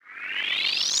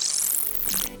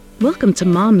Welcome to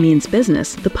Mom Means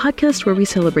Business, the podcast where we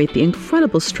celebrate the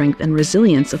incredible strength and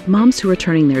resilience of moms who are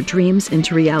turning their dreams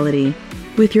into reality.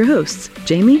 With your hosts,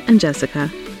 Jamie and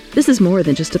Jessica. This is more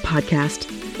than just a podcast.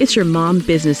 It's your mom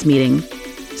business meeting.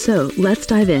 So let's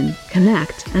dive in,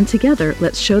 connect, and together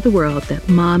let's show the world that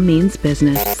mom means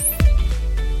business.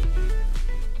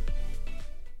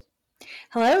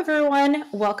 Hello, everyone.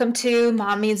 Welcome to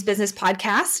Mom Means Business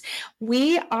podcast.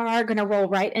 We are going to roll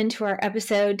right into our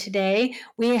episode today.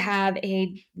 We have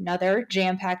another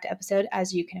jam-packed episode,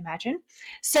 as you can imagine.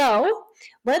 So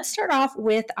let's start off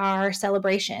with our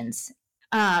celebrations.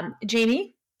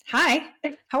 Jamie, hi.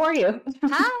 How are you?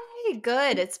 Hi,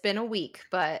 good. It's been a week,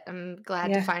 but I'm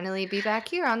glad to finally be back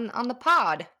here on the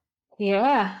pod.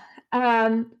 Yeah.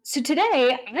 So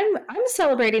today I'm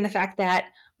celebrating the fact that,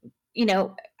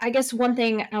 I guess one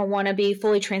thing I want to be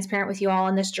fully transparent with you all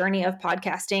on this journey of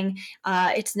podcasting.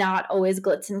 It's not always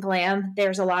glitz and glam.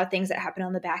 There's a lot of things that happen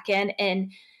on the back end.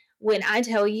 And when I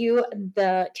tell you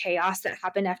the chaos that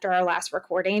happened after our last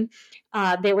recording,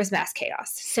 there was mass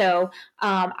chaos. So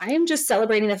I am just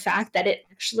celebrating the fact that it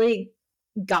actually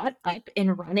got up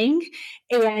and running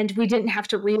and we didn't have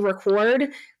to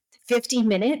re-record 50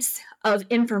 minutes of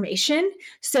information.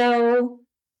 So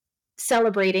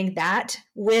celebrating that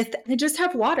with, I just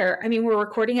have water. I mean, we're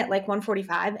recording at like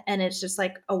 1:45 and it's just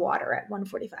like a water at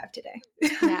 1:45 today.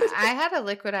 Yeah, I had a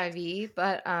liquid IV,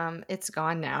 but it's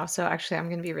gone now. So actually I'm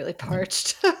going to be really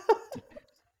parched.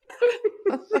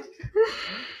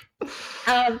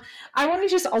 I want to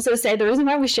just also say the reason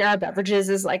why we share our beverages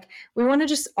is like, we want to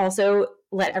just also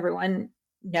let everyone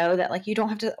know that like, you don't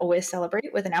have to always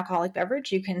celebrate with an alcoholic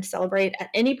beverage. You can celebrate at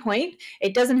any point.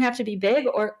 It doesn't have to be big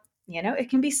or it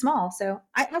can be small. So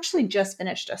I actually just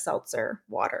finished a seltzer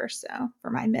water. So for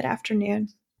my mid-afternoon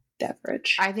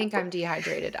beverage. I think I'm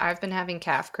dehydrated. I've been having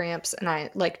calf cramps and I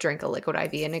drink a liquid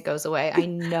IV and it goes away. I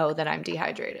know that I'm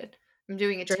dehydrated. I'm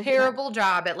doing a terrible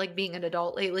job at being an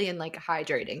adult lately and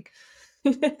hydrating.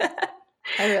 I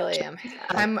really am.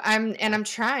 I'm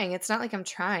trying. It's not like I'm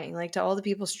trying. To all the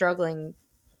people struggling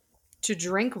to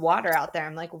drink water out there,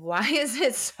 I'm like, why is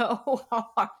it so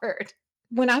hard?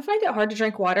 When I find it hard to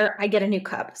drink water, I get a new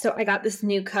cup. So I got this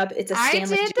new cup. It's a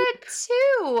Stanley. I did that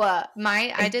too.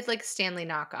 I did Stanley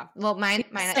knockoff. Well, mine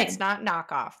it's not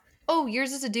knockoff. Oh,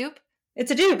 yours is a dupe?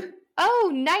 It's a dupe.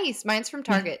 Oh, nice. Mine's from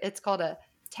Target. It's called a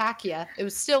Tachia. It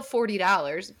was still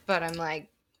 $40, but I'm like,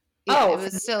 it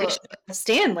was still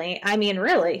Stanley. I mean,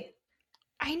 really.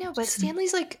 I know, but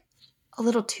Stanley's a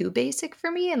little too basic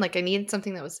for me, and I needed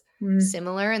something that was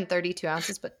similar in 32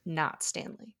 ounces, but not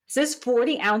Stanley. It says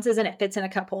 40 ounces and it fits in a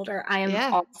cup holder. I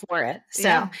am all for it.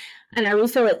 So, and I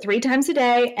refill it 3 times a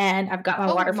day, and I've got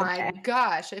my water for the day. Oh my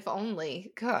gosh, if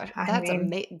only. God, that's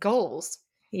goals.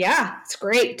 Yeah, it's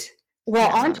great.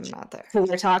 Well, on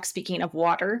Cooler Talk, speaking of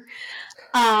water,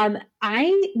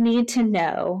 I need to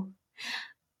know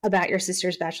about your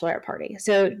sister's bachelorette party.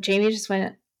 So Jamie just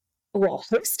went,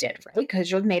 hosted, right? Because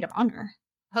you're the maid of honor.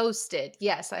 Hosted.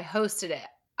 Yes, I hosted it.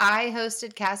 I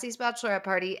hosted Cassie's bachelorette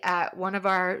party at one of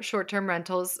our short-term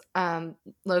rentals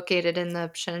located in the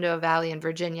Shenandoah Valley in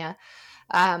Virginia.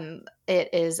 It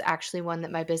is actually one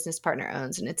that my business partner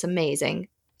owns, and it's amazing.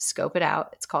 Scope it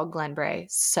out. It's called Glenbrae.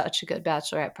 Such a good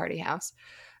bachelorette party house.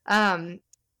 And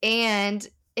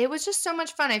it was just so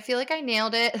much fun. I feel like I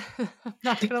nailed it. I'm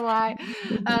not going to lie.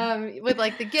 With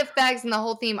the gift bags and the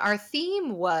whole theme. Our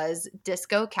theme was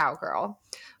Disco Cowgirl,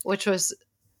 which was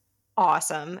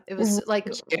awesome. It was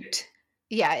cute.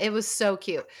 Yeah, it was so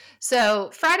cute.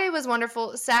 So Friday was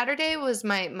wonderful. Saturday was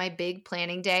my big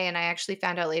planning day. And I actually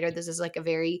found out later this is a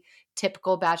very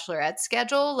typical bachelorette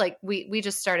schedule. We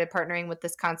just started partnering with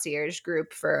this concierge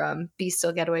group for Be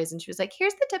Still Getaways. And she was like,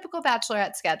 here's the typical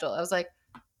bachelorette schedule. I was like,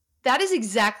 that is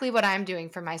exactly what I'm doing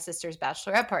for my sister's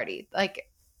bachelorette party.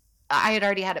 I had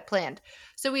already had it planned.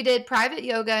 So we did private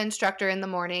yoga instructor in the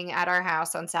morning at our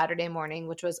house on Saturday morning,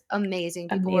 which was amazing.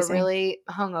 People were really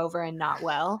hungover and not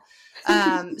well.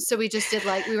 So we just did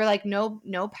we were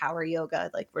no power yoga.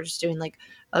 We're just doing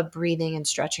a breathing and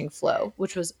stretching flow,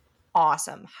 which was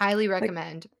awesome. Highly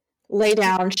recommend. Lay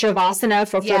down Shavasana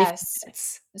for 40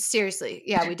 minutes. Seriously.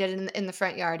 Yeah, we did it in the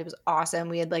front yard. It was awesome.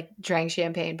 We had drank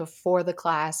champagne before the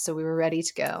class, so we were ready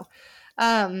to go.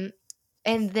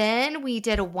 And then we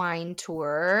did a wine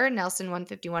tour. Nelson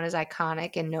 151 is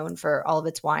iconic and known for all of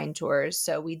its wine tours.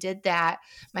 So we did that.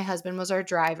 My husband was our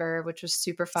driver, which was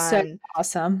super fun. So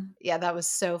awesome. Yeah, that was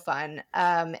so fun.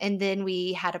 And then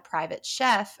we had a private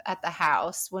chef at the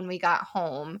house when we got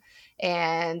home.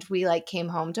 And we came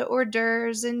home to hors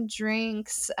d'oeuvres and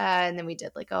drinks. And then we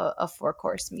did a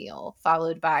 4-course meal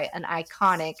followed by an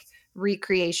iconic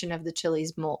recreation of the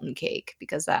Chili's molten cake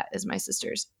because that is my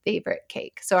sister's favorite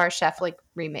cake. So our chef like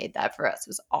remade that for us. It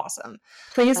was awesome.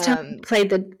 Please tell me you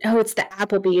played it's the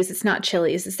Applebee's. It's not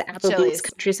Chili's. It's the Applebee's Chili's.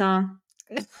 country song.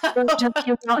 At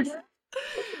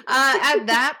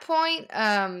that point,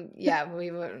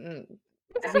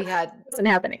 we had wasn't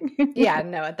happening.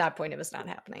 At that point it was not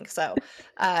happening. So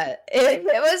it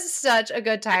was such a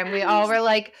good time. We all were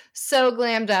like so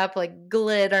glammed up, like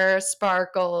glitter,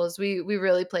 sparkles. We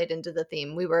really played into the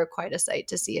theme. We were quite a sight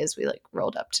to see as we like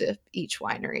rolled up to each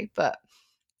winery, but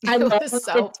it was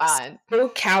so fun.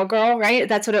 Cowgirl, right?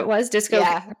 That's what it was. Disco.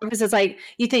 Yeah. Because it's like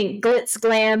you think glitz,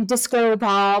 glam, disco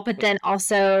ball, but then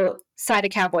also side a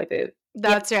cowboy boot.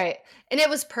 That's right. And it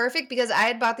was perfect because I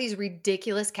had bought these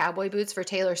ridiculous cowboy boots for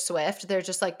Taylor Swift. They're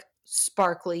just like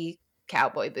sparkly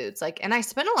cowboy boots. Like, and I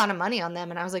spent a lot of money on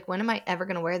them. And I was like, when am I ever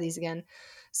going to wear these again?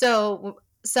 So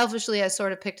selfishly, I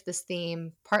sort of picked this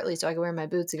theme partly so I could wear my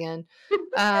boots again.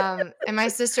 And my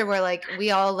sister were like,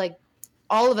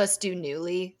 all of us do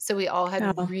Nuuly. So we all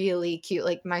had really cute,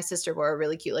 like my sister wore a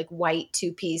really cute, like white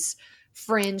 2-piece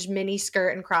fringe mini skirt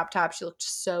and crop top. She looked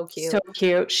so cute. So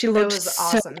cute. She looked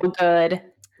awesome. So good.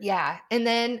 Yeah. And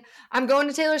then I'm going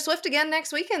to Taylor Swift again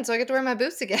next weekend, so I get to wear my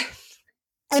boots again.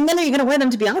 And then are you going to wear them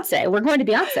to Beyonce? We're going to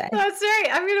Beyonce. That's right.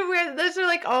 I'm going to wear, those are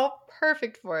like all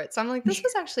perfect for it. So I'm like, this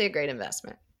was actually a great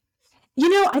investment.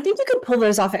 I think you could pull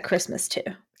those off at Christmas too.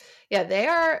 Yeah, they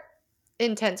are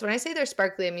intense. When I say they're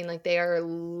sparkly, I mean like they are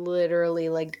literally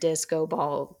like disco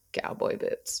ball cowboy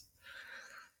boots.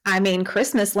 I mean,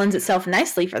 Christmas lends itself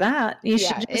nicely for that. You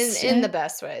should in the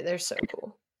best way. They're so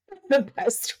cool. The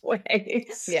best way.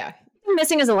 Yeah.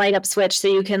 Missing is a light up switch so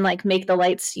you can like make the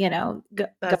lights,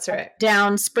 That's right.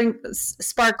 Down,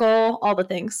 sparkle, all the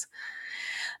things.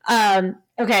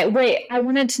 Okay, wait, I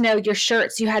wanted to know your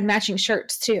shirts. You had matching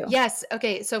shirts too. Yes.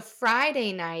 Okay. So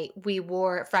Friday night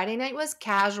was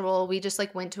casual. We just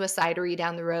like went to a cidery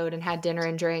down the road and had dinner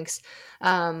and drinks,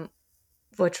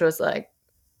 which was like,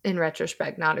 in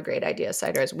retrospect, not a great idea.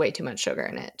 Cider has way too much sugar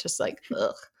in it. Just like,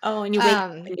 ugh. Oh, and you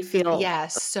feel. Yeah,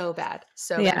 so bad.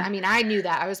 So bad. I mean, I knew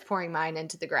that. I was pouring mine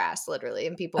into the grass, literally,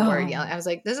 and people were yelling. I was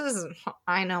like,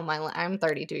 I'm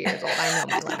 32 years old. I know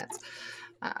my limits.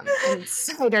 And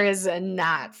cider is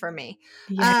not for me.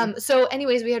 Yeah. So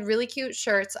anyways, we had really cute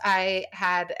shirts.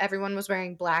 Everyone was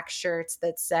wearing black shirts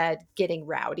that said getting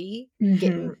rowdy,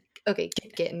 getting rowdy.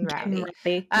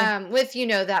 With,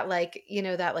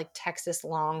 that like Texas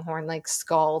Longhorn, like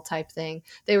skull type thing.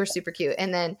 They were super cute.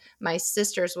 And then my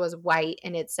sister's was white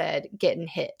and it said getting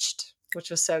hitched,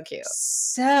 which was so cute.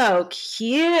 So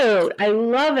cute. I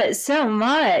love it so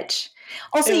much.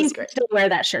 Also, you can still wear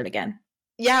that shirt again.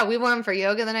 Yeah, we wore them for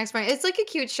yoga the next morning. It's like a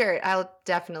cute shirt. I'll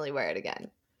definitely wear it again.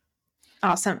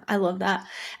 Awesome. I love that.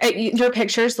 Your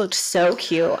pictures looked so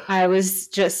cute. I was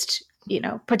just,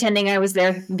 pretending I was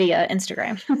there via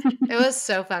Instagram. It was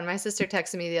so fun. My sister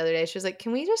texted me the other day. She was like,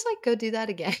 can we just like go do that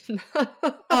again?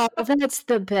 Oh, that's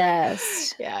the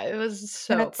best. Yeah, it was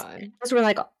so fun. Those were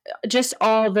like just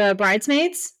all the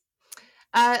bridesmaids?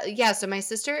 Yeah, so my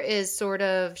sister is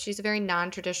she's a very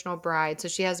non-traditional bride. So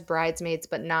she has bridesmaids,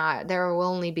 but there will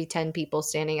only be 10 people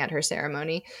standing at her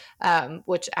ceremony,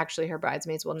 which actually her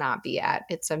bridesmaids will not be at.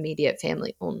 It's immediate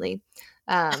family only.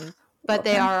 But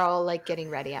they are all like getting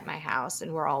ready at my house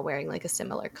and we're all wearing like a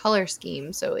similar color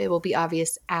scheme. So it will be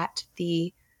obvious at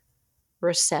the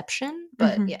reception,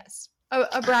 but yes,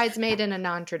 a bridesmaid in a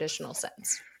non-traditional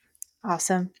sense.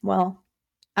 Awesome. Well,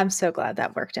 I'm so glad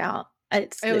that worked out.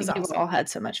 It was awesome. We all had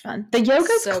so much fun. The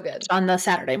yoga's so good on the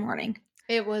Saturday morning.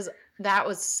 That was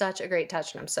such a great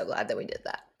touch, and I'm so glad that we did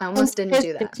that. I almost didn't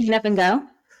do that. Clean up and go.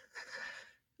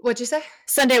 What'd you say?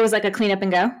 Sunday was like a clean up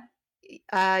and go.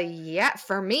 Yeah,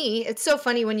 for me, it's so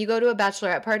funny when you go to a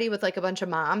bachelorette party with like a bunch of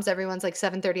moms, everyone's like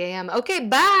 7:30 a.m. Okay,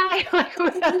 bye. Like we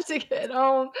have to get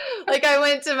home. Like I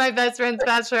went to my best friend's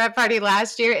bachelorette party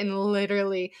last year and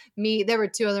literally there were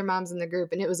 2 other moms in the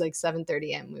group and it was like 7:30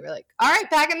 a.m. We were like, all right,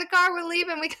 back in the car, we're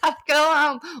leaving. We gotta go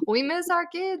home. We miss our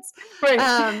kids.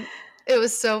 Right. It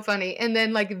was so funny. And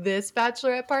then like this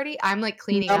bachelorette party, I'm like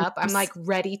cleaning up. I'm like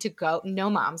ready to go. No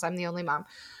moms. I'm the only mom.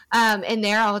 And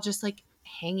they're all just like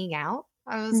hanging out.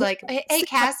 I was like, hey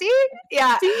Cassie?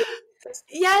 Yeah.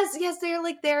 Yes,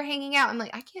 they're hanging out. I'm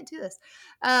like, I can't do this.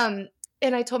 And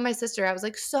I told my sister, I was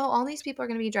like, so all these people are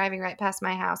going to be driving right past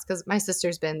my house because my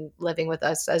sister's been living with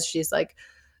us as she's like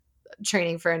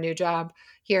training for a new job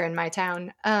here in my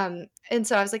town. And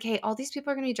so I was like, hey, all these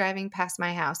people are going to be driving past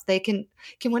my house. Can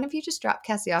one of you just drop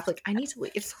Cassie off? Like, I need to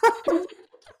leave. I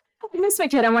miss my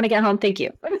kid. I want to get home. Thank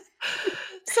you.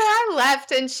 So I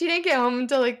left and she didn't get home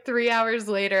until like 3 hours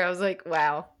later. I was like,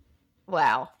 wow.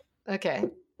 Okay.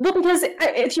 Well, because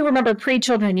if you remember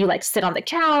pre-children, you like sit on the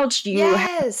couch, you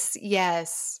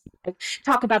Yes.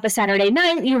 talk about the Saturday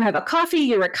night, you have a coffee,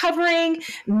 you're recovering,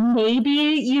 maybe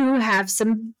you have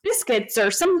some biscuits or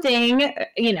something,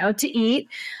 to eat.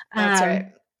 That's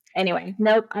right. Anyway,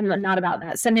 nope, I'm not about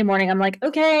that. Sunday morning, I'm like,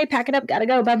 okay, pack it up, gotta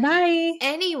go, bye-bye.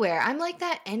 Anywhere. I'm like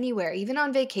that anywhere, even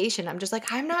on vacation. I'm just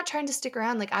like, I'm not trying to stick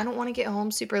around. Like, I don't want to get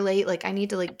home super late. Like, I need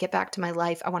to like get back to my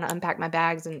life. I want to unpack my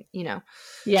bags and,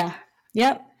 Yeah.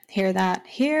 Yep. Hear that.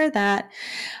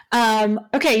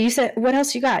 Okay, you said, what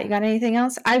else you got? You got anything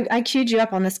else? I queued you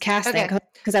up on this cast thing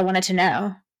because I wanted to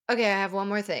know. Okay, I have one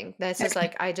more thing. This is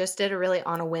like, I just did a really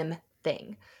on a whim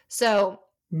thing. So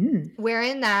we're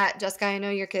in that, Jessica, I know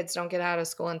your kids don't get out of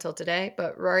school until today,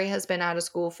 but Rory has been out of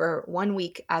school for 1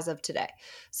 week as of today.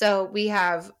 So we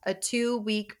have a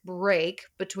 2-week break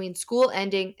between school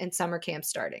ending and summer camp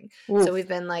starting. Oof. So we've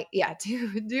been like,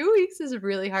 2 weeks is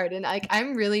really hard. And like,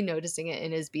 I'm really noticing it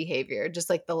in his behavior. Just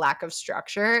like the lack of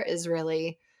structure is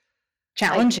really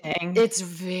challenging. Like, it's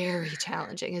very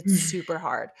challenging. It's super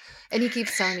hard. And he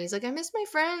keeps telling me, he's like, I miss my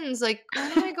friends. Like,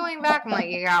 when am I going back? I'm like,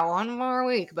 you got 1 more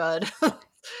week, bud.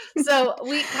 So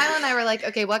Kyle and I were like,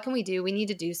 okay, what can we do? We need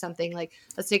to do something. Like,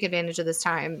 let's take advantage of this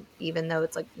time, even though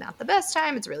it's like not the best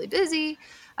time. It's really busy.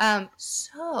 And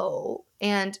tell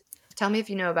me if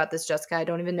you know about this, Jessica. I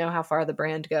don't even know how far the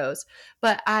brand goes,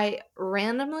 but I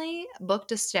randomly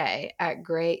booked a stay at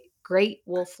Great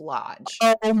Wolf Lodge.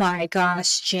 Oh my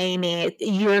gosh, Jamie,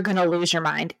 you're gonna lose your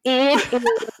mind. It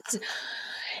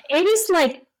is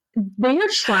like they're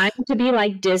trying to be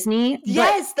like Disney.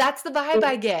 Yes, that's the vibe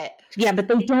I get. Yeah, but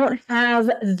they don't have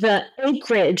the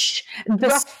acreage, the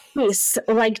space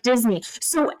like Disney.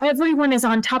 So everyone is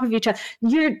on top of each other.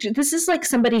 This is like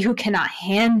somebody who cannot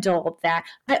handle that.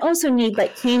 I also need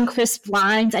like clean, crisp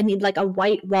lines. I need like a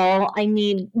white wall. I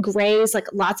need grays,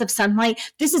 like lots of sunlight.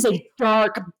 This is a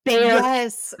dark, bare.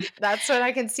 Yes, that's what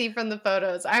I can see from the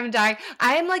photos. I'm dying.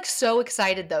 I am like so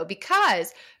excited though,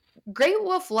 because Great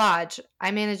Wolf Lodge,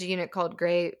 I manage a unit called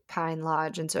Great Pine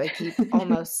Lodge, and so I keep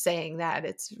almost saying that.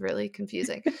 It's really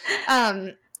confusing.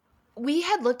 We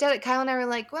had looked at it. Kyle and I were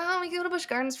like, well, we go to Busch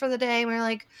Gardens for the day. And we were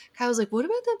like, Kyle was like, what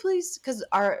about that place? Because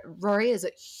Rory is a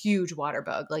huge water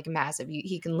bug, like massive.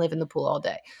 He can live in the pool all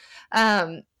day.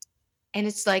 And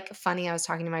it's like funny. I was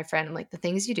talking to my friend. I'm like, the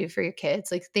things you do for your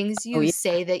kids, like things you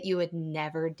say that you would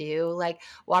never do, like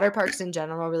water parks in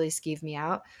general really skeeve me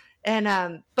out.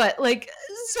 And but like,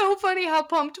 so funny how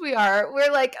pumped we are.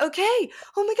 We're like, okay,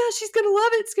 oh my gosh, she's gonna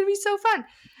love it. It's gonna be so fun.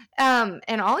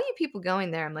 And all you people going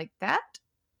there, I'm like, that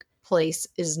place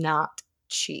is not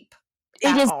cheap.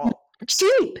 It is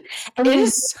cheap. And it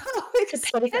is so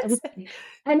expensive.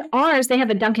 And ours, they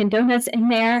have a Dunkin' Donuts in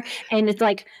there, and it's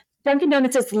like Dunkin'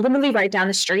 Donuts is literally right down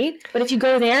the street. But if you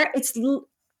go there, it's $5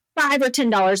 or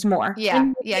 $10 more.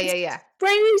 Yeah.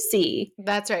 Crazy.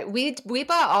 That's right. We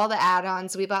bought all the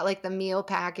add-ons. We bought like the meal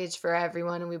package for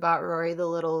everyone, and we bought Rory the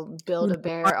little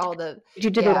Build-A-Bear. All the you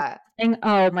did the thing.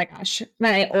 Oh my gosh,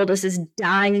 my oldest is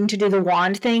dying to do the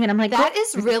wand thing, and I'm like, that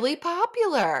is really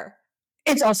popular.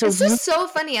 It's also this is so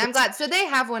funny. I'm glad. So they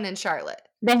have one in Charlotte.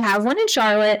 They have one in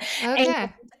Charlotte.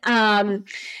 Okay. And,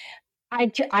 I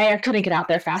couldn't get out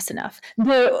there fast enough.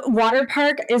 The water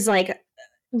park is like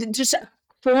just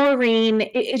chlorine.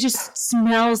 It just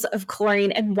smells of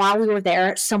chlorine. And while we were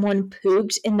there, someone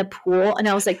pooped in the pool, and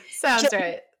I was like, sounds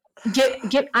right.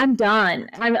 I'm done.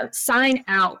 I'm sign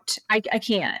out. I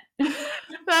can't.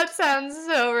 That sounds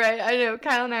so right. I know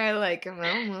Kyle and I are like,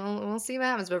 well, we'll see what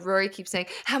happens. But Rory keeps saying,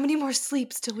 how many more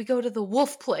sleeps till we go to the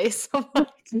wolf place? I'm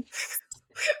like,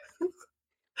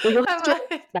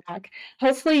 back.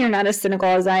 Hopefully you're not as cynical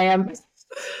as I am.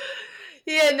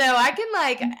 Yeah, no, I can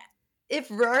like, if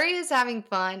Rory is having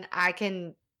fun,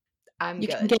 I'm you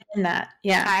good. Can get in that.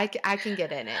 Yeah. I can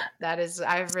get in it.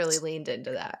 I've really leaned into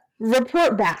that.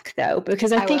 Report back though,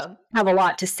 because I think you have a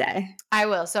lot to say. I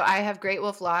will. So I have Great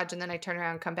Wolf Lodge, and then I turn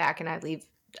around, come back, and I leave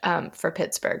for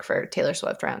Pittsburgh for Taylor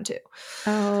Swift round 2.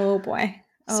 Oh boy.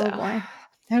 Boy.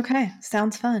 Okay.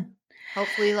 Sounds fun.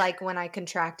 Hopefully, like when I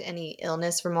contract any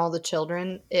illness from all the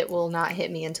children, it will not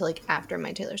hit me until like after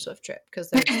my Taylor Swift trip,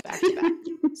 because they're just back to back.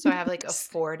 So I have like a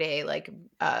 4-day like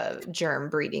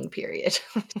germ breeding period.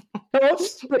 Don't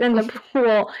put in the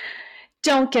pool.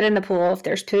 Don't get in the pool if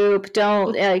there's poop.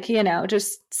 Don't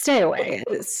just stay away.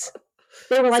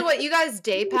 They were like, so what, you guys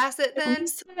day pass it then?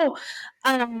 So,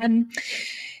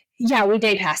 yeah, we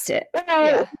day passed it.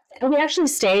 We actually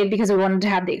stayed because we wanted to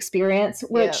have the experience,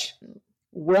 which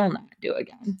we'll not do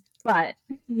again. But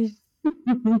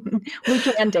We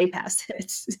can day pass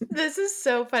it. This is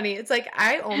so funny. It's like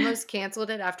I almost canceled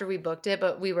it after we booked it,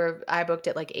 but I booked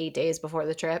it like 8 days before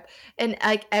the trip. And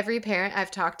like every parent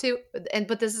I've talked to,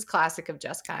 but this is classic of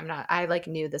Jessica. I like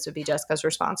knew this would be Jessica's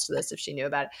response to this if she knew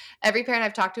about it. Every parent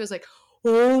I've talked to is like,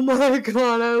 oh my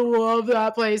God, I love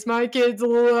that place. My kids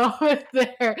love it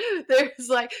there. There's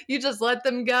like, you just let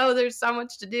them go. There's so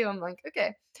much to do. I'm like,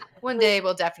 okay, one day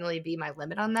will definitely be my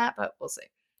limit on that, but we'll see.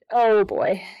 Oh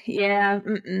boy. Yeah.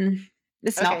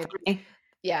 It's Okay. not for me.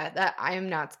 Yeah, that I am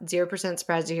not 0%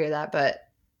 surprised to hear that, but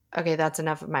okay, that's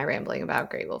enough of my rambling about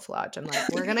Great Wolf Lodge. I'm like,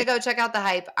 we're gonna go check out the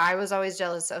hype. I was always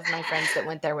jealous of my friends that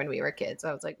went there when we were kids.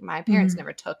 I was like, my parents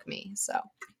never took me, so.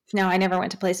 No, I never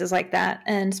went to places like that,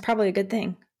 and it's probably a good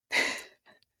thing.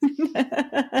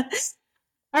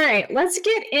 All right, let's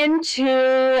get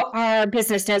into our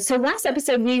business notes. So last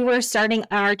episode, we were starting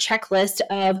our checklist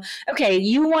of, okay,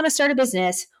 you want to start a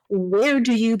business. Where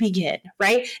do you begin,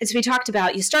 right? As we talked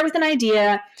about, you start with an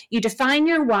idea, you define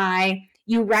your why,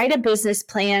 you write a business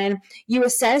plan, you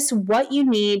assess what you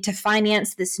need to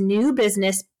finance this new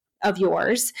business of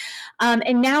yours.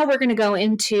 And now we're going to go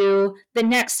into the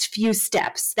next few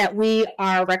steps that we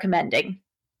are recommending.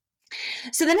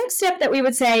 So the next step that we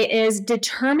would say is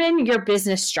determine your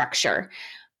business structure.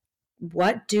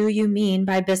 What do you mean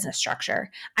by business structure?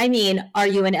 I mean, are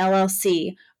you an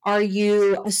LLC? Are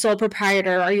you a sole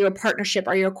proprietor? Are you a partnership?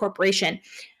 Are you a corporation?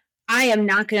 We are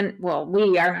not going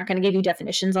to give you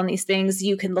definitions on these things.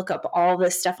 You can look up all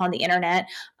this stuff on the internet.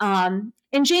 And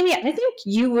Jamie, I think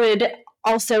you would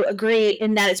also agree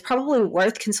in that it's probably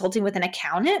worth consulting with an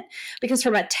accountant, because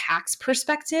from a tax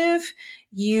perspective,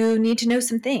 you need to know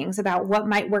some things about what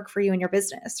might work for you in your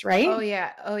business, right? Oh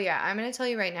yeah. I'm going to tell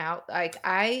you right now, like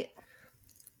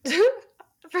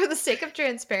for the sake of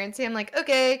transparency, I'm like,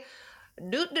 okay,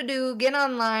 get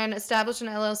online, establish an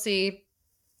LLC.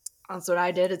 That's what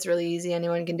I did. It's really easy.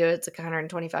 Anyone can do it. It's like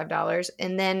 $125.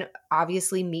 And then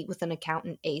obviously meet with an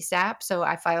accountant ASAP. So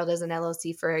I filed as an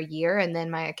LLC for a year. And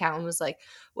then my accountant was like,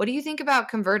 what do you think about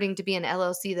converting to be an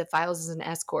LLC that files as an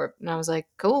S Corp? And I was like,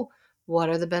 cool. What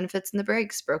are the benefits and the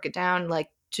breaks? Broke it down. Like,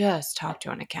 just talk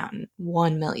to an accountant.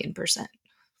 1,000,000%.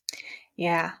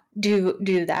 Yeah,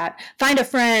 do that. Find a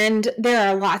friend. There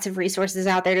are lots of resources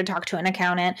out there to talk to an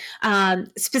accountant.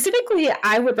 Specifically,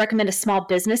 I would recommend a small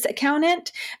business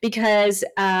accountant, because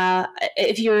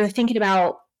if you're thinking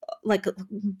about like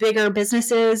bigger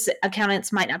businesses,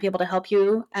 accountants might not be able to help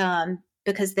you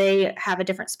because they have a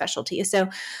different specialty. So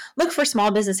look for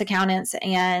small business accountants,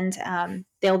 and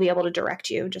they'll be able to direct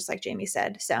you, just like Jamie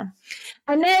said. So,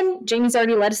 and then Jamie's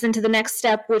already led us into the next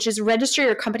step, which is register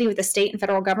your company with the state and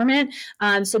federal government.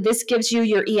 So this gives you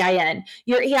your EIN.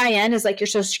 Your EIN is like your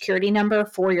social security number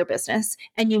for your business,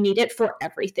 and you need it for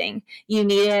everything. You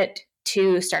need it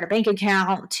to start a bank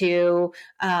account, to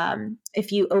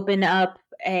if you open up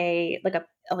a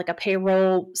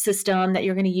payroll system that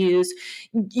you're going to use,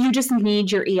 you just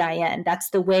need your EIN. That's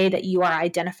the way that you are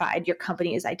identified. Your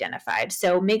company is identified.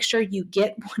 So make sure you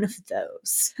get one of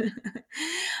those.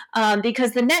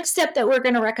 Because the next step that we're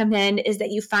going to recommend is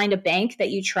that you find a bank that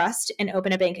you trust and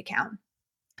open a bank account.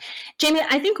 Jamie,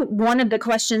 I think one of the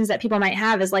questions that people might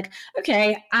have is like,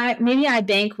 okay, maybe I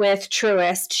bank with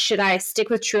Truist. Should I stick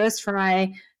with Truist for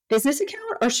my business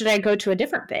account, or should I go to a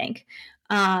different bank?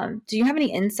 Do you have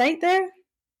any insight there?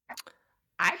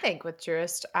 I bank with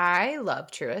Truist. I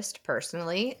love Truist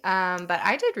personally, but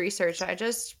I did research. I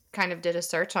just kind of did a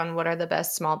search on what are the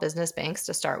best small business banks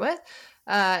to start with.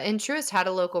 And Truist had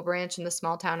a local branch in the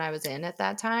small town I was in at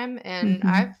that time, and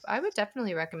I would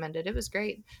definitely recommend it. It was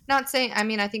great. Not saying, I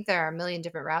mean, I think there are a million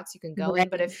different routes you can go in,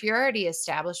 but if you're already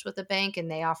established with a bank and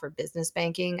they offer business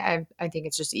banking, I think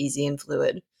it's just easy and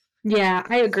fluid. Yeah,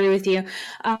 I agree with you.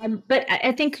 But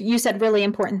I think you said really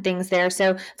important things there.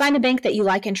 So find a bank that you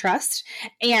like and trust,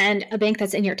 and a bank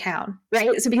that's in your town,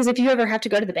 right? So because if you ever have to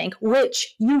go to the bank,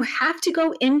 which you have to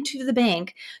go into the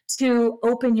bank to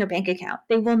open your bank account,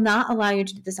 they will not allow you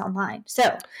to do this online.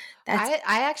 So I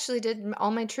actually did all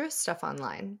my Truist stuff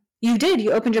online. You did?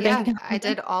 You opened your bank account? I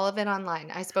did all of it online.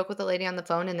 I spoke with a lady on the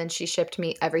phone, and then she shipped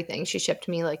me everything. She shipped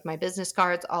me like my business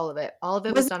cards, all of it. All of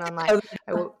it was done online.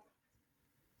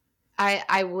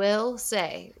 I will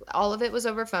say all of it was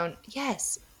over phone.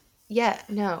 Yes. Yeah,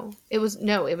 no. It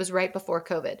was right before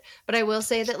COVID. But I will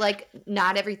say that like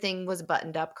not everything was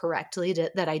buttoned up correctly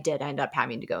that I did end up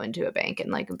having to go into a bank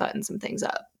and like button some things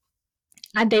up.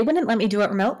 They wouldn't let me do it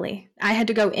remotely. I had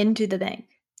to go into the bank.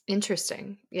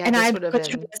 Interesting. Yeah, and I would have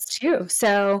been this too.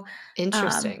 So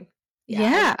interesting.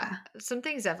 Yeah. Some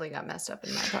things definitely got messed up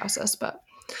in my process, but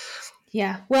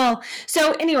Yeah. Well,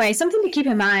 so anyway, something to keep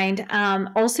in mind.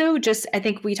 Also, just I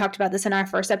think we talked about this in our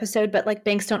first episode, but like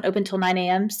banks don't open till 9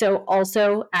 a.m. So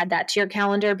also add that to your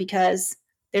calendar because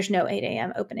there's no 8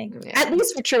 a.m. opening, at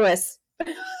least for Truist.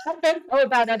 I don't know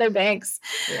about other banks.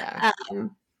 Yeah.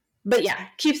 But yeah,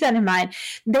 keep that in mind.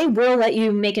 They will let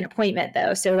you make an appointment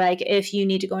though. So like if you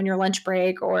need to go on your lunch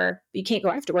break or you can't go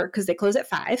after work because they close at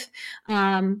 5.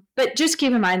 But just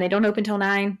keep in mind, they don't open till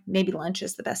 9. Maybe lunch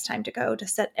is the best time to go to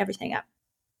set everything up.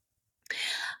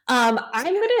 I'm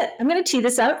gonna tee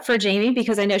this up for Jamie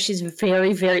because I know she's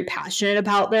very, very passionate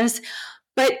about this,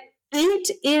 but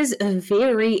it is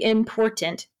very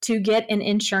important to get an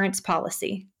insurance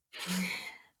policy.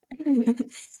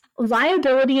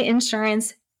 Liability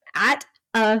insurance at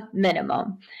a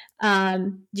minimum.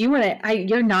 Do you want to?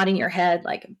 You're nodding your head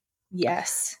like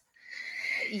yes.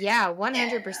 Yeah,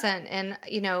 100%. And,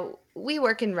 we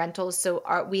work in rentals, so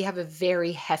we have a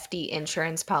very hefty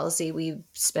insurance policy. We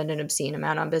spend an obscene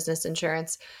amount on business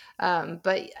insurance.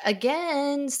 But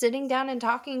again, sitting down and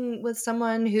talking with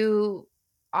someone who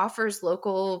offers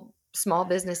local small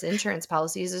business insurance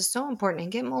policies is so important,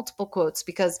 and get multiple quotes,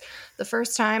 because the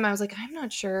first time I was like, I'm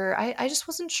not sure. I just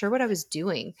wasn't sure what I was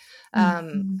doing.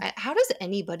 How does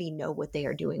anybody know what they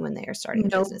are doing when they are starting a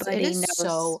business? It is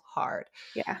so hard.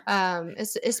 Yeah.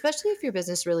 Especially if your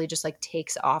business really just like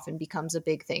takes off and becomes a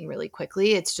big thing really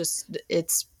quickly. You're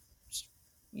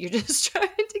just trying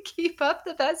to keep up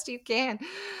the best you can.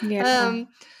 Yeah.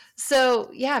 So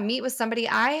yeah, meet with somebody.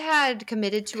 I had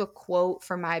committed to a quote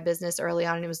for my business early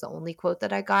on, and it was the only quote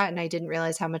that I got, and I didn't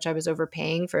realize how much I was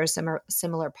overpaying for a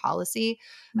similar policy.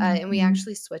 And we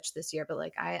actually switched this year, but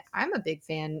like I'm a big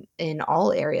fan in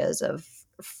all areas of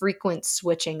frequent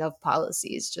switching of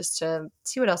policies just to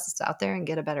see what else is out there and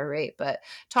get a better rate. But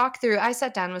I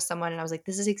sat down with someone and I was like,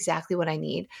 this is exactly what I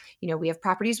need. We have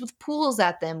properties with pools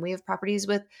at them. We have properties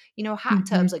with, hot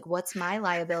tubs. Like, what's my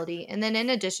liability? And then in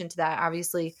addition to that,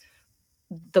 obviously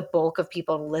the bulk of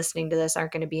people listening to this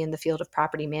aren't going to be in the field of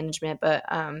property management, but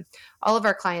all of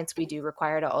our clients, we do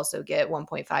require to also get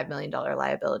 $1.5 million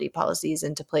liability policies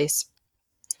into place.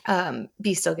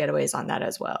 Be Still Getaways on that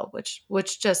as well,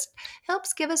 which just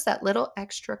helps give us that little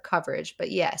extra coverage.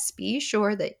 But yes, be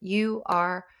sure that you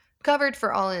are covered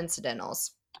for all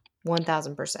incidentals.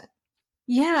 1000%.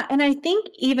 Yeah. And I think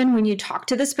even when you talk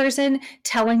to this person,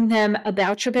 telling them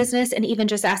about your business and even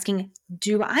just asking,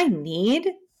 do I need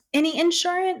any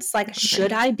insurance? Like,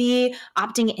 should I be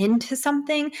opting into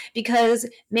something? Because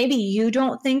maybe you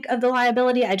don't think of the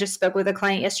liability. I just spoke with a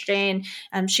client yesterday,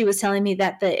 and she was telling me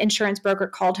that the insurance broker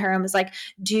called her and was like,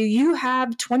 do you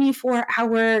have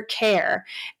 24-hour care?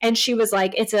 And she was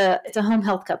like, it's a home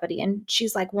health company. And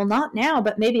she's like, well, not now,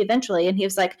 but maybe eventually. And he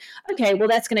was like, okay, well,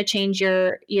 that's going to change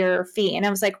your fee. And I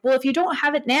was like, well, if you don't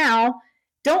have it now,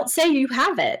 don't say you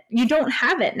have it. You don't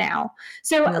have it now.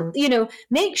 So,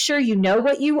 make sure you know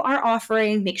what you are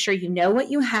offering. Make sure you know what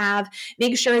you have.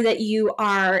 Make sure that you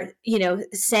are,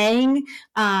 saying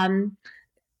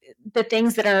the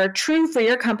things that are true for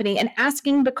your company and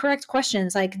asking the correct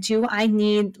questions. Like, do I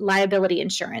need liability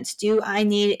insurance? Do I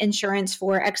need insurance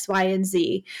for X, Y, and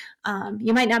Z?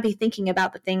 You might not be thinking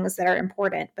about the things that are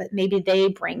important, but maybe they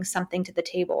bring something to the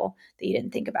table that you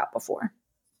didn't think about before.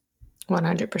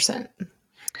 100%.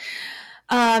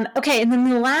 Okay, and then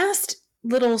the last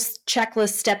little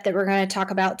checklist step that we're going to talk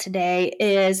about today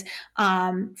is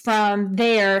from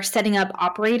there setting up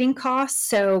operating costs.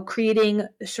 So creating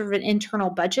sort of an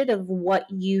internal budget of what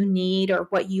you need or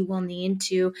what you will need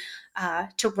to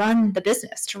run the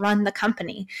business, to run the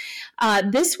company.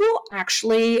 This will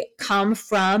actually come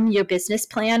from your business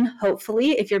plan,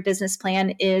 hopefully, if your business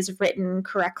plan is written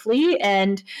correctly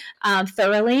and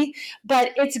thoroughly.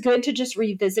 But it's good to just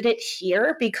revisit it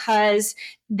here because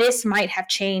this might have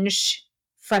changed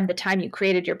from the time you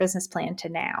created your business plan to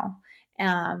now.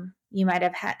 You might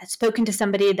have spoken to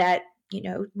somebody that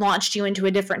launched you into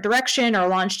a different direction or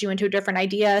launched you into a different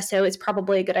idea. So it's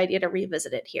probably a good idea to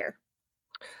revisit it here.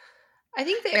 I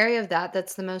think the area of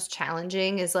that's the most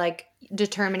challenging is like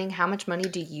determining how much money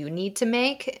do you need to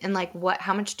make and like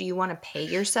how much do you want to pay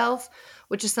yourself,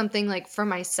 which is something like for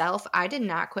myself, I did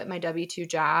not quit my W-2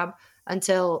 job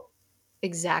until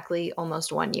exactly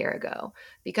almost 1 year ago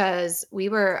because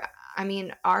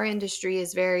our industry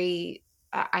is very,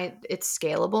 it's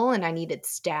scalable and I needed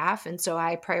staff. And so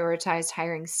I prioritized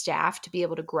hiring staff to be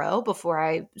able to grow before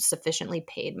I sufficiently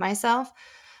paid myself.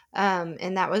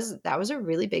 And that was a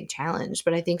really big challenge,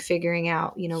 but I think figuring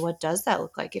out, what does that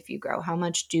look like if you grow? How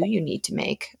much do you need to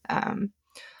make?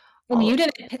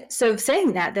 So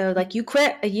saying that though, like you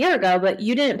quit a year ago, but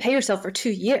you didn't pay yourself for 2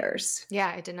 years.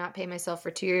 Yeah, I did not pay myself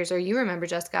for 2 years. Or you remember,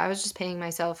 Jessica, I was just paying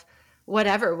myself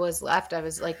whatever was left, I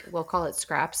was like, we'll call it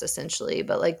scraps essentially,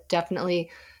 but like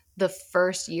definitely the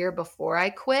first year before I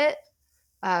quit,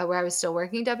 where I was still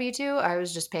working W-2, I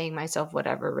was just paying myself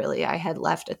whatever really I had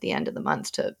left at the end of the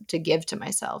month to give to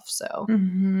myself. So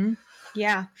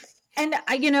Yeah. And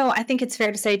I think it's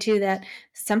fair to say too that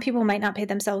some people might not pay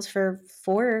themselves for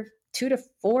 2 to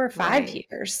 4 or 5 Right.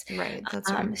 years. Right.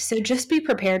 That's right. So just be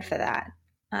prepared for that.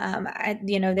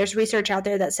 There's research out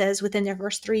there that says within the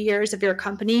first 3 years of your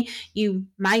company, you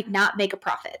might not make a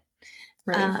profit.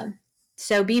 Right.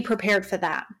 So be prepared for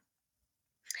that.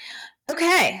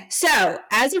 Okay, so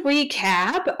as a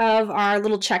recap of our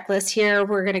little checklist here,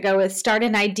 we're going to go with start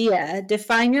an idea,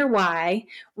 define your why,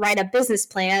 write a business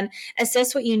plan,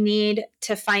 assess what you need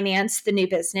to finance the new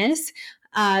business,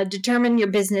 determine your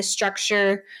business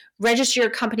structure, register your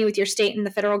company with your state and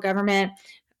the federal government,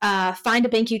 find a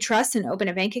bank you trust and open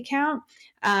a bank account.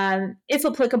 If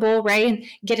applicable, right,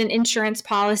 get an insurance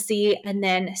policy and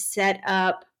then set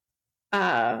up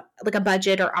like a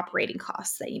budget or operating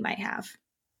costs that you might have.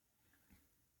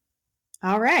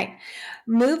 All right,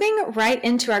 moving right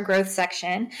into our growth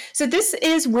section. So this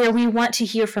is where we want to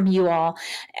hear from you all.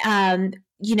 Jamie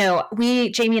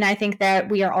and I think that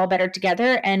we are all better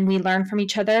together and we learn from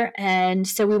each other. And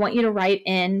so we want you to write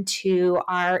into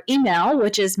our email,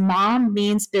 which is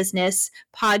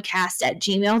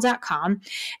mommeansbusinesspodcast@gmail.com.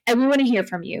 And we want to hear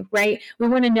from you, right? We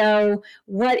want to know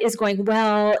what is going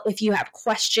well. If you have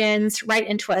questions, write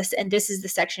into us. And this is the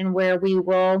section where we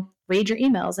will read your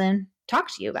emails and talk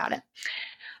to you about it.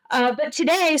 But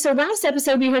today, so last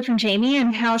episode we heard from Jamie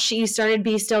and how she started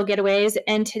Be Still Getaways.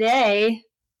 And today,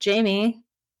 Jamie,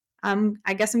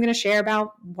 I guess I'm going to share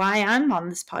about why I'm on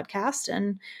this podcast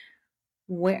and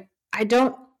where I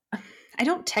don't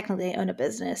technically own a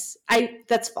business.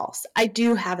 That's false. I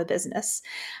do have a business.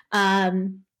 But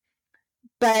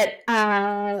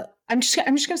I'm just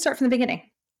going to start from the beginning.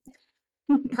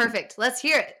 Perfect. Let's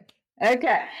hear it.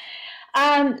 Okay.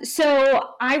 So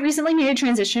I recently made a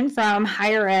transition from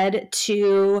higher ed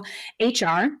to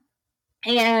HR.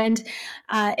 And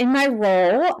in my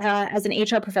role as an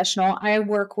HR professional, I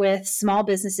work with small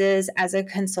businesses as a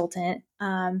consultant,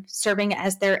 serving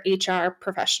as their HR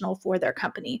professional for their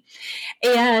company.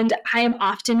 And I am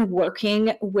often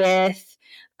working with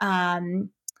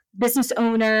business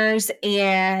owners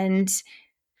and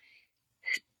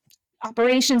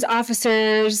operations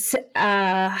officers,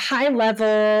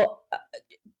 high-level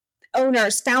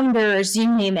owners, founders, you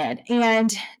name it,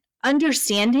 and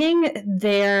understanding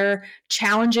their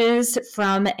challenges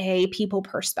from a people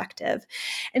perspective.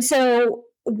 And so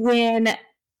when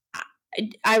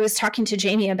I was talking to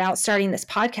Jamie about starting this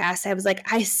podcast, I was like,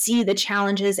 I see the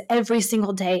challenges every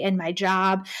single day in my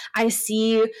job. I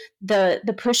see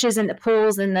the pushes and the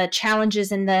pulls and the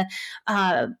challenges and the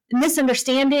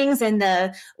misunderstandings and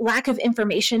the lack of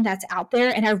information that's out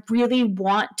there. And I really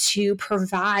want to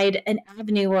provide an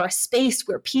avenue or a space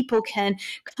where people can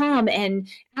come and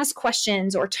ask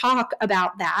questions or talk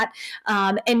about that.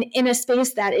 And in a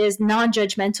space that is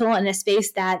non-judgmental, and a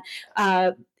space that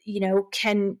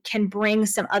can bring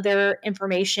some other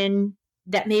information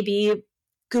that maybe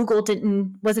Google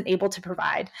wasn't able to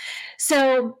provide.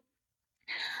 So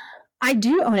I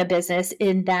do own a business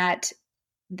in that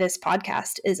this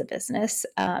podcast is a business.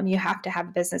 You have to have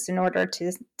a business in order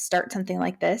to start something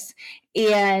like this.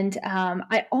 And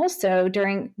I also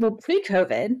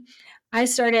pre-COVID, I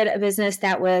started a business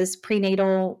that was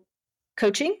prenatal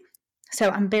coaching. So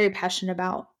I'm very passionate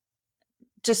about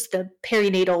just the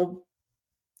perinatal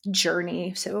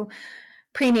journey. So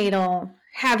prenatal,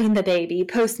 having the baby,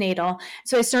 postnatal.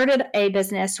 So I started a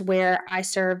business where I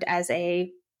served as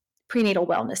a prenatal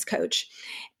wellness coach.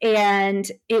 And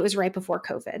it was right before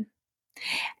COVID.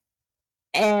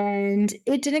 And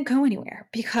it didn't go anywhere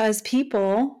because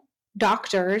people,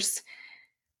 doctors,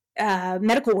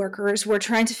 medical workers were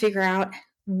trying to figure out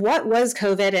what was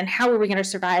COVID and how were we going to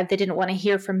survive. They didn't want to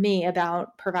hear from me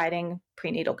about providing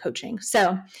prenatal coaching.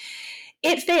 So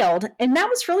it failed, and that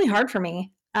was really hard for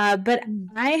me. But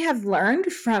I have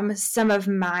learned from some of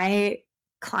my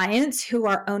clients who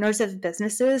are owners of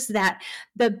businesses that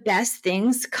the best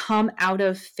things come out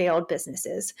of failed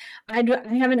businesses. I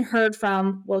haven't heard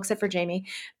from, well, except for Jamie,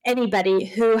 anybody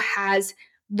who has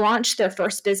launched their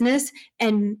first business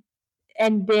and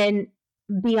been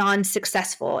beyond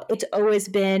successful. It's always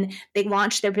been they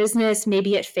launched their business,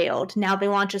 maybe it failed. Now they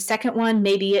launch a second one,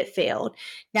 maybe it failed.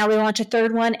 Now they launch a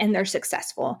third one and they're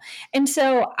successful. And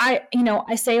so I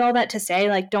say all that to say,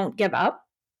 like, don't give up.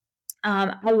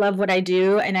 I love what I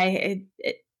do, and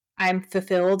I'm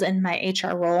fulfilled in my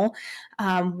HR role.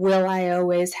 Will I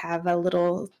always have a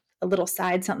little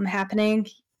side something happening?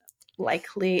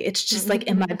 likely. It's just like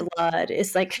in my blood.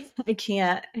 It's like I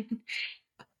can't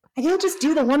just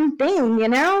do the one thing, you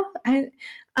know?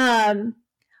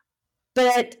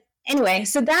 But anyway,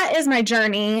 so that is my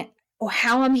journey,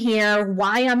 how I'm here,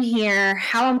 why I'm here,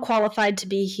 how I'm qualified to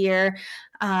be here.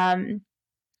 And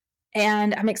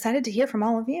I'm excited to hear from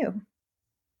all of you.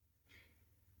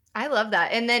 I love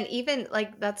that. And then even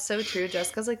like that's so true.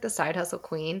 Jessica's like the side hustle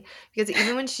queen because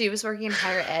even when she was working in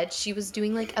higher ed, she was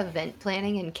doing like event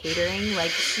planning and catering.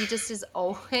 Like she just is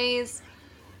always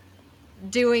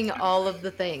doing all of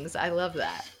the things. I love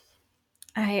that.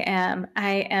 I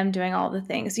am doing all the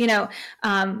things. You know,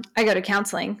 I go to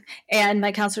counseling and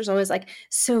my counselor's always like,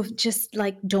 so just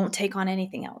like don't take on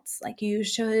anything else. Like you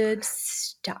should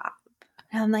stop.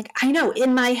 And I'm like, I know,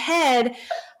 in my head,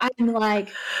 I'm like,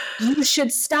 you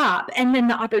should stop. And then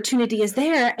the opportunity is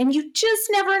there. And you just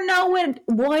never know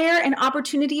where an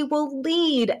opportunity will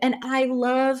lead. And I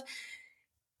love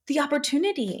the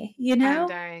opportunity, you know? I'm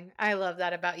dying. I love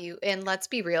that about you. And let's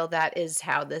be real, that is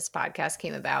how this podcast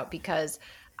came about because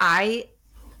I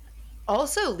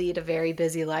also lead a very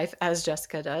busy life as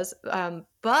Jessica does.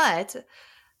 But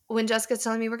when Jessica's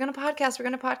telling me we're going to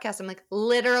podcast, I'm like,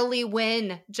 literally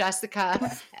when,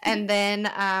 Jessica? And then,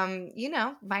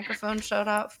 microphone showed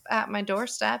up at my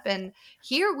doorstep and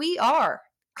here we are.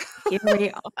 Here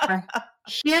we are.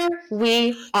 Here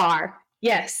we are.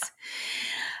 Yes.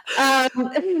 All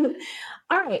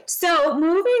right. So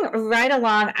moving right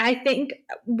along, I think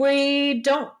we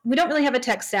don't really have a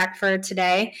tech stack for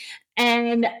today.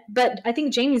 But I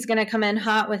think Jamie's going to come in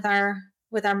hot with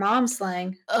our mom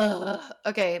slang.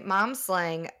 Okay, mom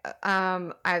slang.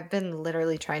 I've been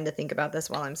literally trying to think about this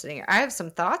while I'm sitting here. I have some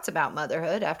thoughts about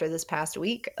motherhood after this past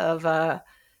week of, my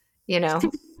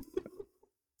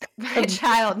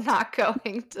child not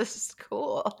going to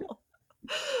school.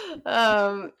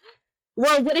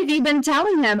 Well, what have you been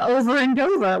telling him over and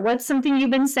over? What's something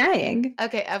you've been saying?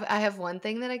 Okay, I have one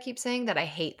thing that I keep saying that I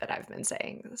hate that I've been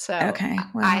saying. So okay,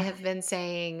 well. I have been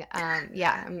saying,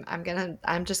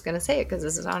 I'm just gonna say it because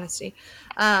this is honesty.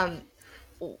 I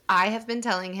have been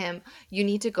telling him you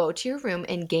need to go to your room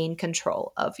and gain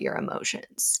control of your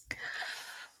emotions.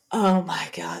 Oh my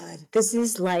God, this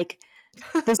is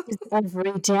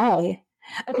every day.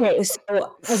 Okay,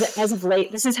 so as of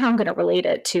late, this is how I'm going to relate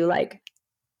it to like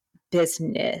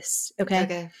business.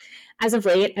 Okay. As of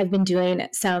late, I've been doing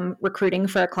some recruiting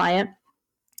for a client.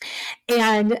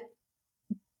 And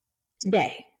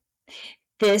today,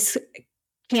 this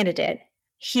candidate,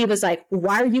 he was like,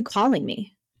 why are you calling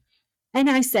me? And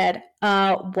I said,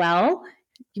 well,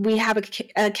 we have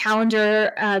a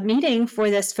calendar meeting for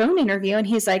this phone interview. And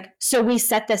he's like, so we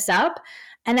set this up?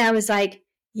 And I was like,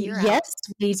 yes,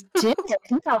 we did.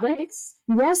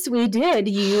 Yes, we did.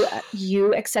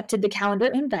 You accepted the calendar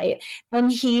invite.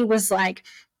 And he was like,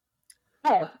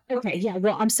 oh, okay. Yeah,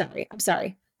 well, I'm sorry.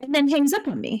 And then hangs up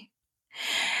on me.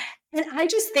 And I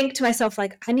just think to myself,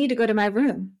 like, I need to go to my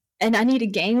room and I need to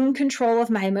gain control of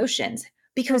my emotions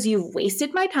because you've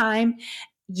wasted my time.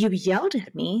 You yelled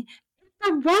at me.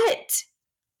 For what?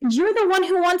 You're the one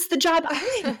who wants the job.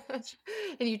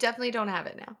 And you definitely don't have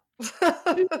it now.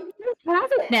 I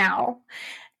have it now.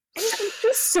 And I'm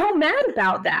just so mad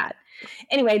about that.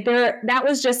 Anyway, that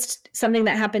was just something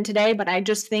that happened today, but I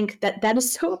just think that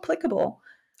is so applicable.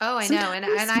 Oh, I know. And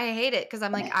I hate it because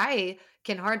I'm like, I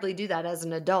can hardly do that as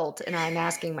an adult. And I'm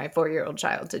asking my 4-year-old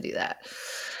child to do that.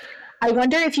 I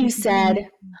wonder if you said,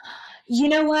 you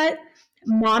know what?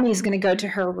 Mommy's going to go to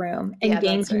her room and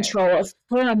gain control of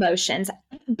her emotions.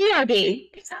 BRB.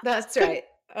 That's right.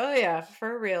 Oh, yeah,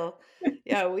 for real.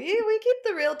 Yeah, we keep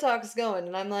the real talks going.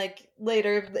 And I'm like,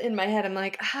 later in my head, I'm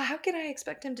like, how can I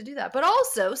expect him to do that? But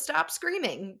also stop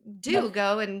screaming.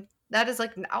 Go. And that is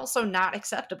like also not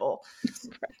acceptable.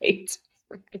 Right.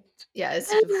 Yeah,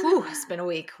 it's been a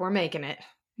week. We're making it.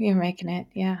 You're making it.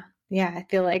 Yeah. Yeah. I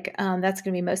feel like that's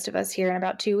going to be most of us here in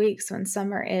about 2 weeks when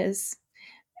summer is.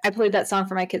 I played that song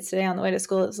for my kids today on the way to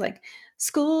school. It was like,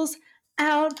 school's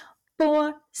out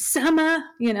for summer.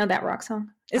 You know, that rock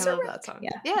song. I love that song.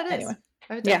 Yeah, it is. Anyway.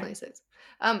 I would definitely say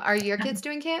so. Are your kids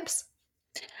doing camps?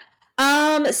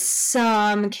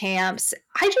 Some camps.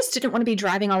 I just didn't want to be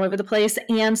driving all over the place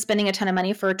and spending a ton of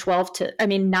money for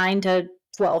 9 to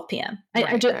 12 p.m.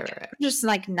 I'm just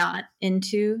like not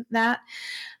into that.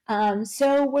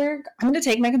 So I'm going to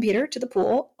take my computer to the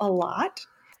pool a lot.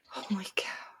 Oh my God.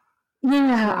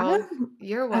 Yeah,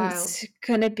 you're wild. It's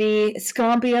gonna be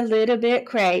a little bit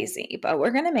crazy, but we're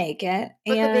gonna make it.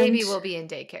 But the baby will be in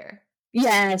daycare.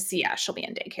 Yes, yeah, she'll be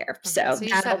in daycare. Okay, so you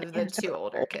just have the 2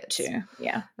 older kids too.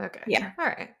 Yeah. Okay. Yeah. All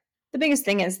right. The biggest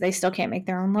thing is they still can't make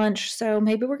their own lunch, so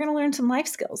maybe we're gonna learn some life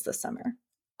skills this summer.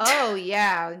 Oh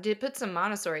yeah, did put some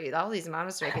Montessori. All these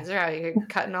Montessori kids are out here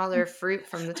cutting all their fruit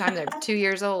from the time they're 2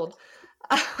 years old.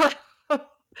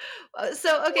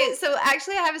 So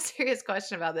actually, I have a serious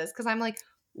question about this because I'm like,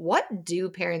 what do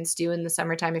parents do in the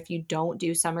summertime if you don't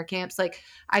do summer camps? Like,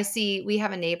 we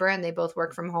have a neighbor and they both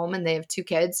work from home and they have 2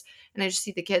 kids, and I just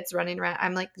see the kids running around.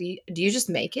 I'm like, do you just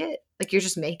make it? Like, you're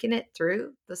just making it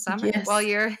through the summer while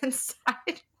you're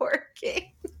inside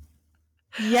working?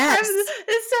 Yes.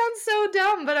 It sounds so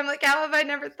dumb, but I'm like, how have I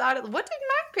never thought of what did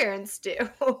my parents do?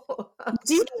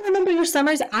 Do you remember your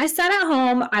summers? I sat at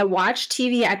home, I watched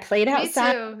TV, I played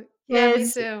outside. Me too. Yeah, me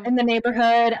too. In the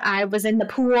neighborhood, I was in the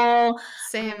pool.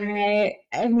 Same.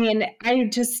 I mean, you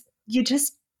just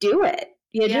do it.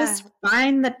 You just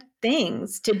find the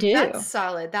things to do. That's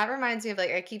solid. That reminds me of,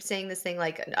 like, I keep saying this thing,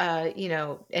 like,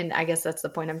 and I guess that's the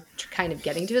point I'm kind of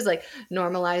getting to, is like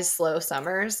normalize slow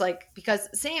summers. Like, because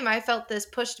I felt this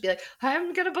push to be like,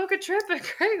 I'm going to book a trip at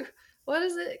what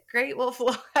is it? Great Wolf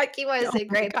Lodge. I keep wanting to say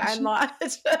Great Pine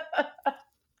Lodge.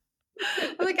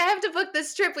 I'm like, I have to book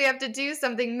this trip. We have to do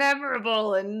something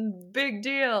memorable and big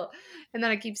deal. And then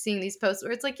I keep seeing these posts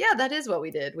where it's like, yeah, that is what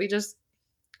we did. We just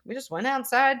went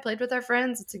outside, played with our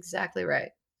friends. It's exactly right.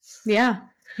 Yeah.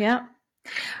 Yeah.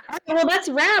 All right, well, that's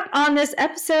a wrap on this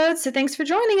episode. So thanks for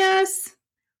joining us.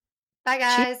 Bye,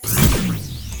 guys.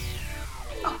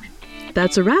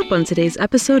 That's a wrap on today's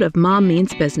episode of Mom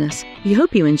Means Business. We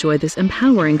hope you enjoyed this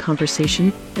empowering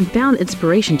conversation and found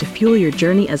inspiration to fuel your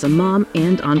journey as a mom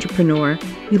and entrepreneur.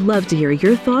 We'd love to hear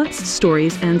your thoughts,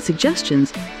 stories, and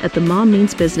suggestions at the Mom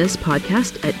Means Business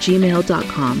podcast at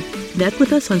gmail.com. Connect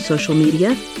with us on social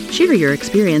media, share your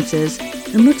experiences,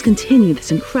 and let's continue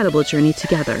this incredible journey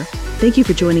together. Thank you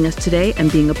for joining us today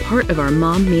and being a part of our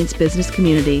Mom Means Business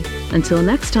community. Until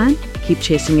next time, keep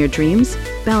chasing your dreams,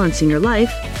 balancing your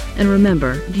life, and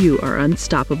remember, you are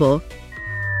unstoppable.